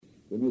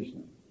the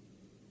Mishnah.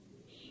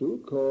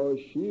 Sukkah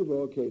Shiva,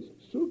 okay,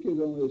 Sukkah is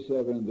only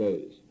 7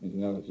 days, in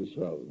Eretz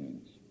Yisrael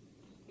means.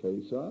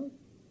 Kesar,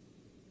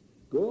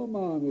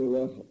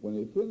 when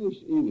he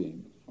finished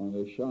eating on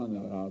the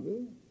Shana Rabbi,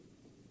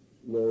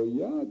 Lo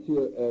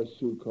Yatir Es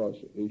Sukkah,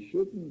 he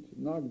shouldn't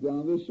knock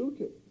down the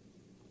Sukkah.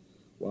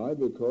 Why?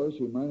 Because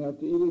he might have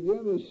to eat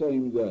again the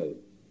same day.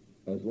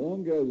 As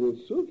long as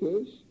it's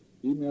Sukkah,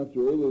 even after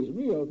he ate his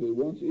meal, if he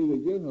wants to eat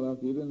again, he'll have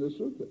to eat in the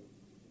Sukkah.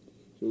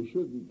 So he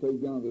shouldn't take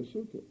down the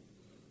Sukkah.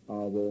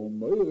 But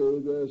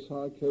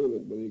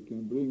he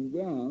can bring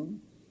down,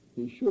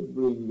 he should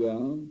bring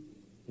down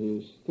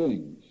his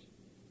things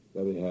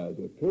that he has,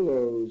 the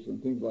pillows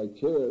and things like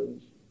chairs,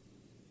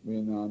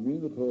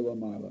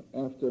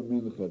 after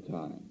mincha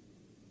time.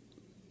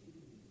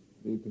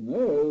 In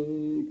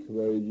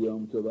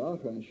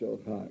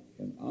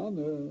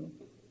honor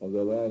of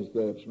the last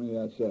day of Shmini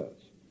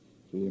Atzeres.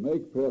 So you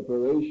make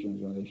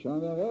preparations on the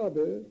Shana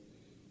Rabbah,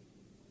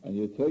 and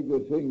you take the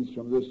things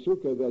from the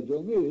sukkah that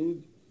you'll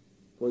need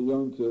for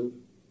Yom Tov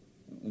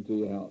into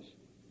your house.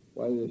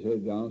 Why do they say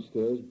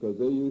downstairs? Because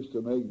they used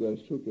to make their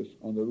sukkahs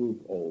on the roof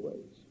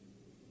always.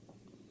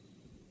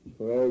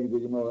 He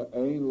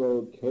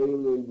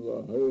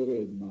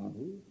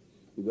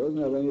doesn't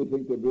have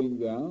anything to bring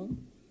down.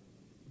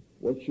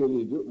 What should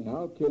he do?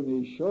 How can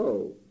he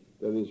show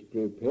that he's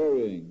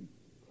preparing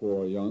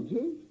for Yom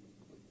Tov?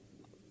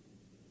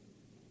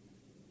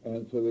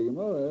 And for the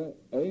Gemara,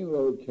 Ein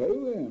lo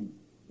kelim.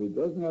 If he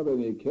doesn't have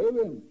any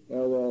kelim,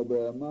 elo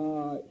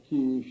b'ma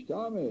ki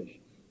ishtamish.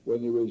 When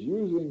he was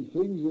using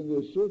things in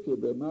the sukkah,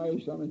 b'ma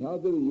ishtamish, how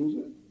did he use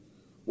it?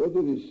 What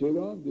did he sit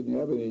on? Didn't he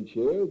have any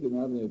chairs? Didn't he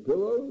have any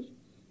pillows?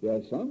 He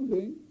had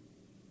something.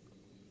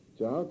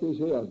 So how can he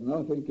say he has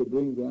nothing to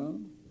bring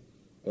down?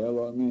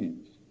 Elo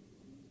means.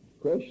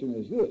 Question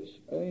is this: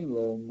 Ein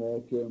lo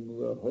mokem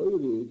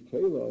lehorid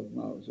kelav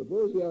ma.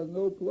 Suppose he has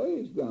no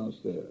place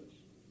downstairs.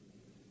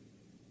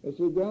 It's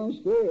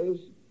downstairs,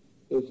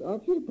 it's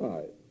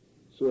occupied.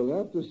 So he'll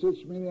have to sit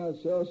Shmini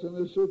Atzeres in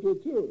the sukkah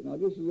too. Now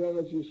this is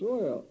Eretz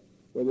Yisrael,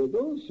 where they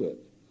don't sit.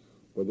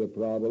 But the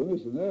problem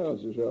is in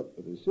Eretz Yisrael,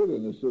 if you sit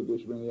in the sukkah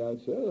Shmini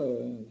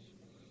Atzeres,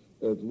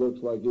 it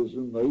looks like it's a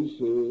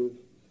meisiv,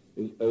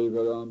 it's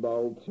Eiver on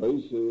Baal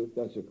Teisiv.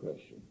 That's a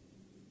question.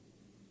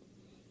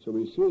 So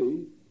we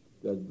see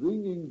that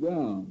bringing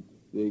down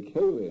the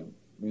kelim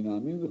min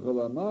hamincha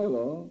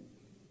lamaylo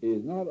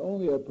is not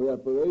only a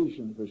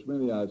preparation for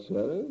Shmini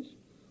Atzeres,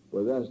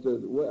 but that's a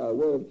way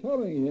of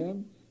telling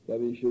him that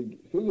he should be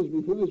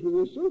finished with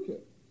his sukkah.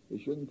 He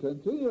shouldn't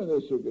continue in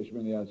his sukkah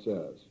Shmini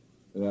Atzeres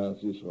in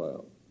Eretz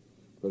Yisrael,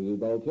 because he's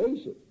Baal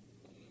Teisiv.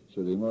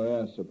 So the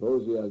Gemara asks,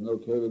 suppose he has no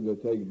kelim to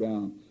take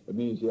down, it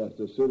means he has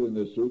to sit in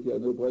the sukkah,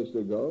 no place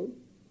to go.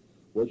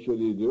 What should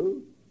he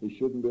do? He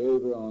shouldn't be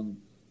able on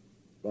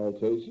Baal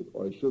Teisiv,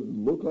 or he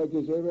shouldn't look like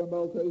he's able on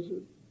Baal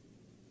Teisiv.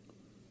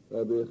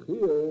 Rabbi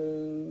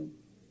Chia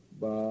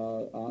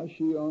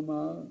Ba'ashi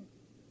Omar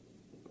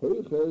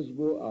Poiches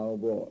Bu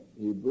Albo.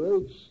 He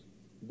breaks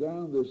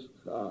down this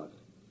chach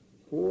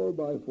 4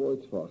 by 4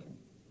 tefachim.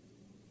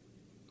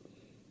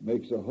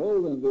 Makes a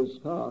hole in this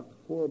chach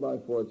 4 by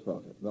 4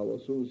 tefachim. Now we'll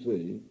soon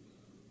see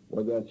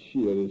what that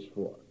shear is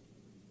for.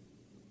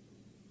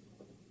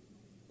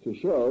 To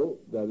show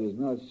that he's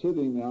not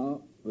sitting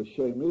now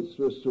l'shem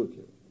mitzvah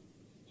sukkah.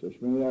 So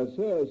Shmini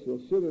Atzeres, he'll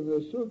sit in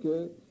the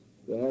sukkah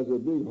that has a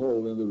big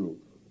hole in the roof,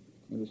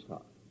 in the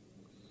schach.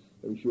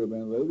 Rabbi Shua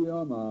ben Levi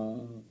Amar,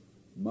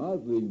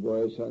 Madlig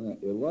Boyasana,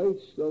 it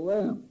lights the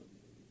lamp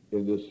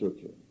in the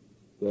sukkah.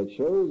 That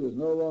shows it's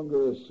no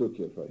longer a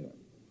sukkah for him.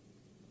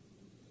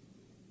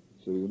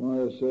 So the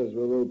Gemara says,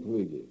 Velo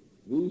Pligi.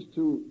 These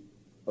two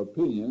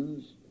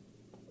opinions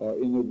are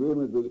in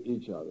agreement with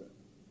each other.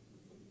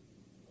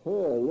 Ho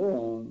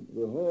along,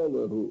 the ho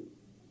lehu.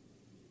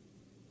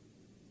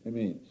 It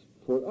means,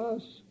 for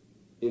us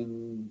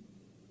in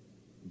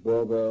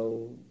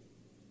Bovel,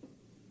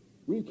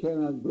 we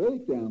cannot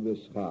break down this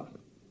schach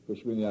for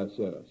Shmini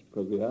Atzeres,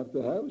 because we have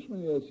to have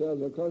Shmini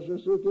Atzeres, a kosher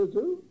sukkah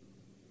too.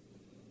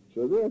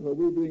 So therefore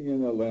we bring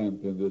in a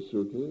lamp in the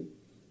sukkah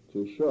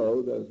to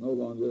show that it's no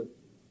longer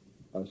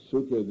a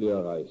sukkah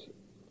d'oraisa.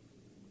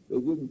 They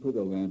didn't put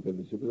a lamp in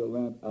the sukkah, they put a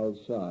lamp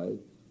outside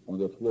on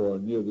the floor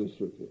near the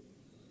sukkah.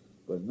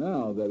 But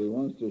now that he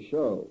wants to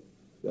show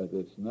that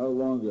it's no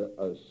longer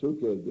a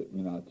sukkah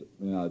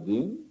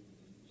minadin,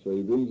 so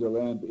he brings a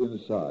lamp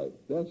inside.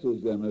 That's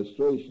his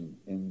demonstration.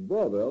 In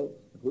Bovel,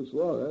 Chutz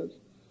La'aretz,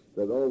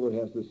 that although he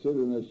has to sit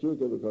in the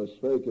sukkah because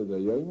Sveika the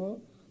Yoma,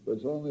 but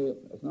it's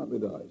not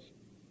midais.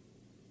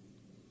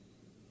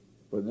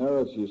 But in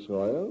Eretz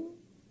Yisrael,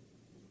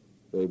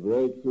 they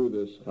break through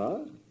the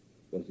schach.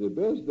 That's the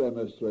best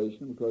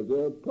demonstration because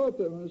they're put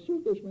them in the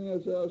sukkah Shmini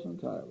Atzeres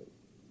entirely.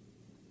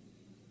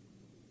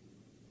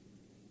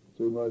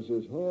 So Gemara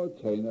says, "Ho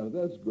Tainach,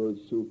 that's good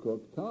sukkah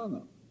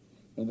Tana."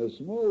 In the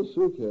small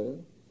sukkah,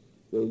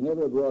 they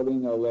never brought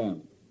in a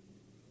lamp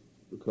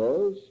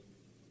because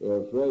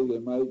they're afraid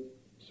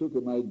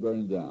sukkah might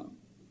burn down,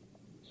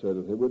 so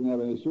that they wouldn't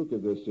have any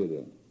sukkah to sit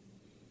in.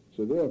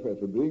 So therefore,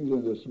 if it brings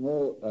in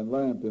a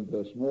lamp into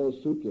a small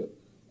sukkah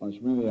on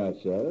Shmini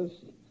Atzeres,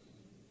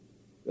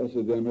 that's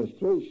a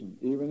demonstration,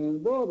 even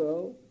in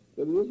Babel,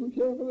 that he doesn't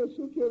care for the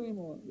sukkah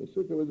anymore. The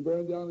sukkah was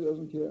burned down, he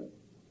doesn't care.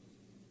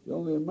 He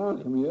only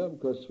machmir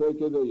because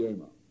Sveke de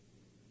Yoma.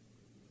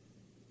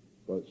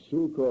 But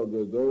Sukkah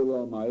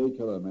Gedola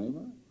Ma'ikala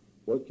Mema,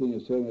 what can you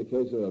say in the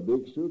case of a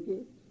big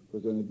sukkah?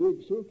 Because in a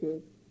big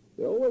sukkah,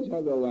 they always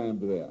have the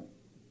lamp there.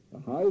 A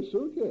high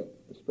sukkah,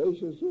 a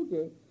spacious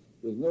sukkah,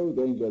 there's no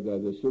danger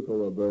that the sukkah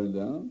will burn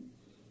down.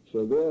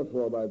 So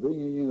therefore, by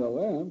bringing in a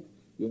lamp,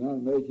 you're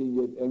not making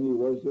it any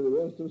worse than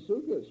the rest of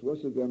sukkahs.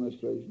 What's the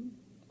demonstration?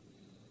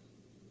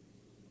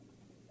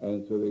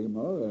 And to the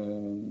Gemara,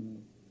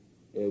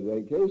 in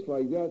a case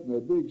like that, in a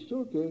big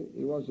sukkah,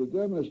 he wants to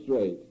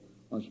demonstrate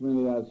on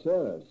Shmini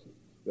Atzeres.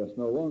 That's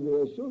no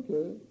longer a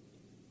sukkah.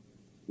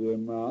 The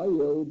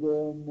Ma'ayel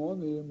Bo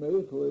Moni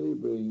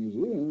Mechle brings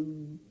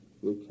in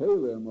the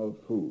kelim of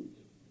food.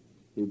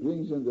 He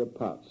brings in the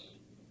pots.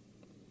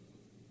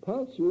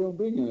 Pots you don't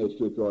bring in a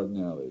sukkah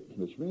ordinarily.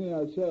 The Shmini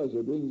Atzeres,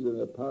 he brings in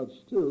the pots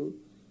too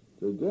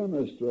to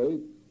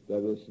demonstrate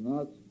that it's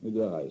not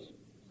midrais.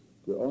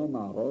 The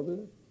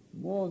Omahove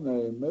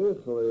Mone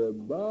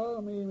Mechle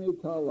Bami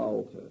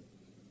Mitalalta.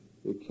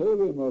 The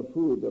kelim of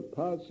food, the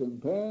pots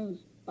and pans,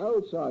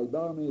 outside.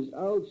 Bar means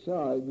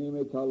outside,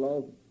 the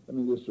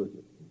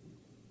sukkah.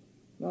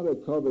 Not a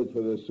cupboard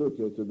for the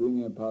sukkah to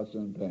bring in pots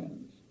and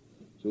pans.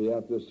 So you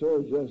have to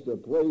serve just a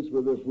place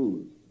with the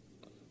food.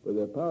 But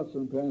the pots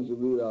and pans you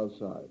leave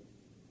outside.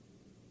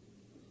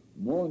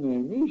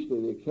 Mone mishte,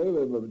 the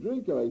kelim of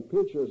drinking, like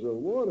pitchers of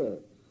water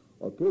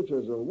or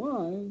pitchers of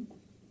wine,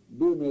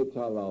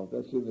 bimetalal,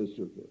 that's in the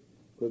sukkah.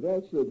 Because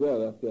that's the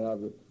derech to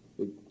have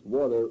the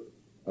water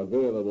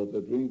available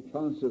to drink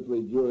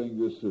constantly during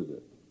the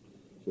sukkah.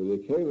 So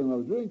the kelim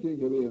of drinking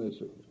can be in the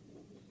sukkah.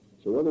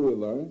 So what do we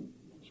learn?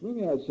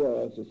 Shmini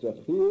Atzeres, it's a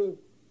chiyuv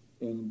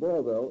in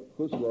Babel,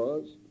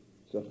 Chutzlaws,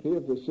 it's a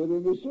chiyuv to sit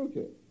in the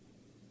sukkah.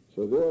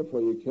 So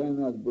therefore you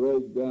cannot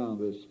break down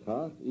the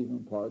schach,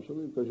 even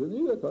partially, because you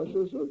need a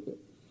kosher sukkah.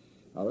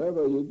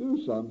 However, you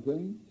do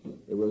something,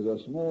 it was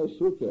a small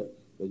sukkah,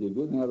 that you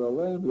didn't have a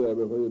lamp there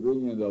before you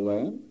bring in the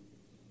lamp,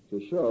 to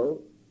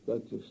show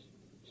that the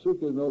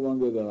sukkah is no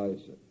longer the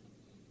Isa.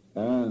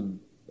 And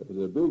if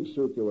it's a big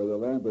sukkah where the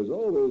lamp is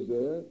always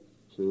there,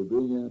 so you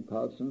bring in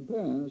pots and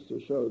pans to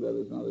show that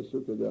it's not a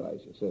sukkah the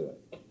Isa. Say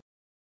that.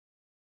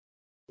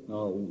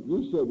 Now,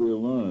 this that we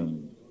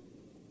learned,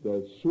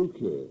 that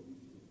sukkah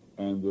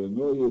and the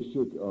Noye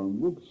sukkah are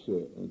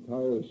muktzah,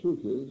 entire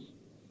sukkahs,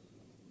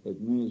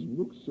 it means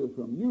muktzah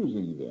from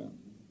using them,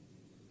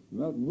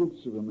 not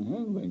muktzah from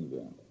handling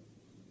them.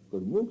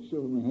 But muktzah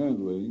from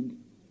handling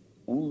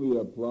only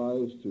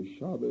applies to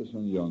Shabbos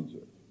and Yom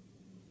Tov.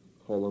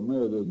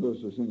 Cholamer, there's no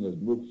such thing as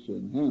muktzah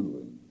in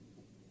handling.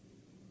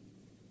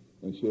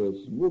 And so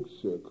it's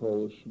muktzah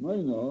called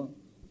shmeina,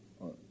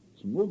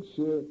 it's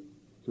muktzah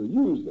to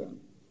use them.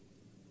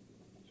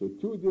 So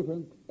two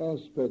different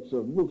aspects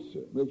of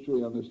muktzah. Make sure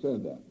you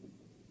understand that.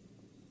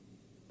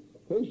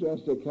 Pesach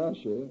asked the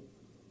kasha,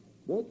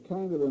 what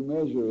kind of a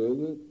measure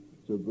is it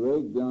to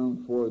break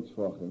down 4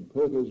 tefachim?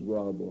 Peches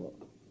Barbo.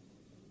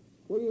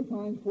 Where do you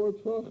find 4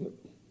 tefachim?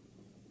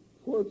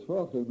 4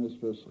 tefachim is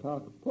for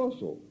schach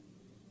posel.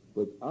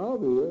 But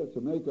avir, to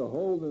make a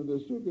hole in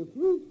the sukkah,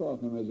 3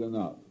 tefachim is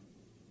enough.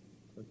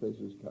 That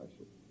faces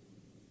kasha.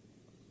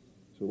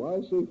 So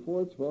why say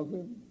 4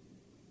 tefachim?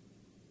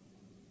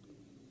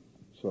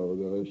 So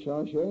the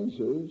Rashash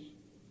answers,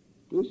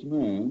 this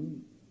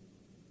man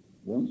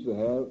wants to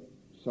have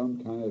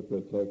some kind of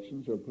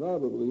protection, so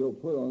probably he'll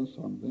put on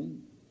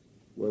something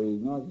where he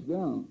knocks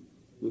down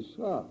the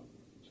schach.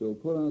 So he'll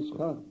put on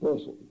schach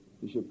posel.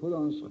 He should put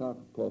on schach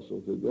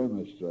posel to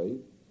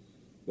demonstrate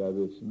that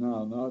it's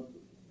now not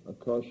a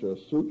kosher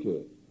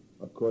sukkah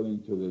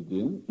according to the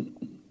din.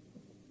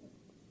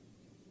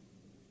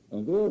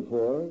 And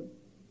therefore,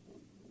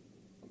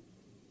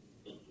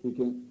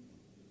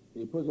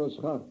 he puts on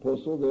schach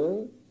posel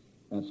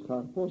there, and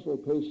schach posel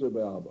peser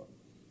be'aba.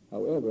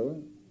 However,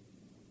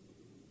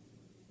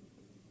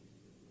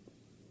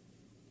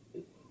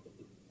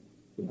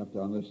 you have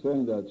to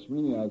understand that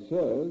Shmini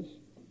Atzeres,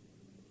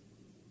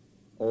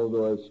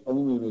 although it's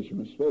only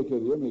mishum speker,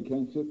 you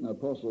can't sit in a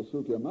posel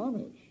sukkah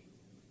mamish.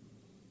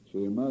 So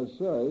you must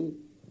say,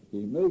 he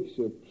makes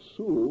a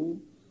psul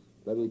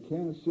that he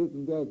can't sit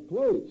in that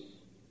place,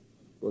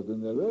 but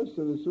in the rest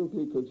of the sukkah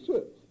he could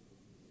sit.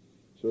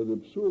 So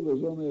the psul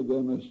is only a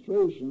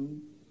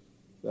demonstration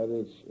that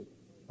it's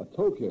a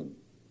token,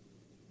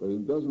 but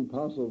it doesn't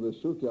passel the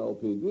sukkah al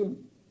pidin.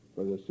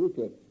 For the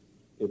sukkah,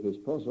 if it's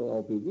passel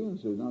al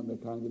pidin, so it's not the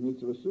kind of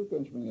mitzvah sukkah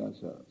and Shmini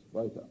Atzeres.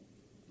 Right on.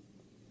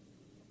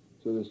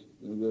 So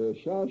the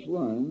Shash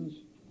learns,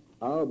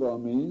 Arba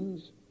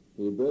means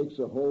he breaks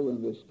a hole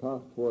in this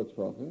schach 4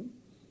 tefachim,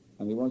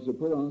 and he wants to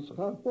put on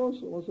schach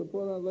posel, wants to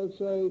put on, let's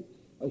say,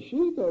 a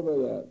sheet over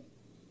that.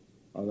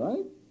 All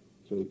right?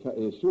 So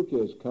his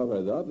sukkah is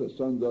covered up, the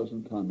sun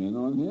doesn't come in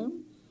on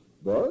him,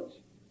 but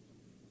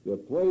the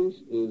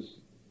place is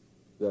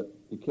that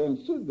you can't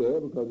sit there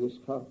because it's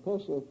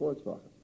posel for tzvachim.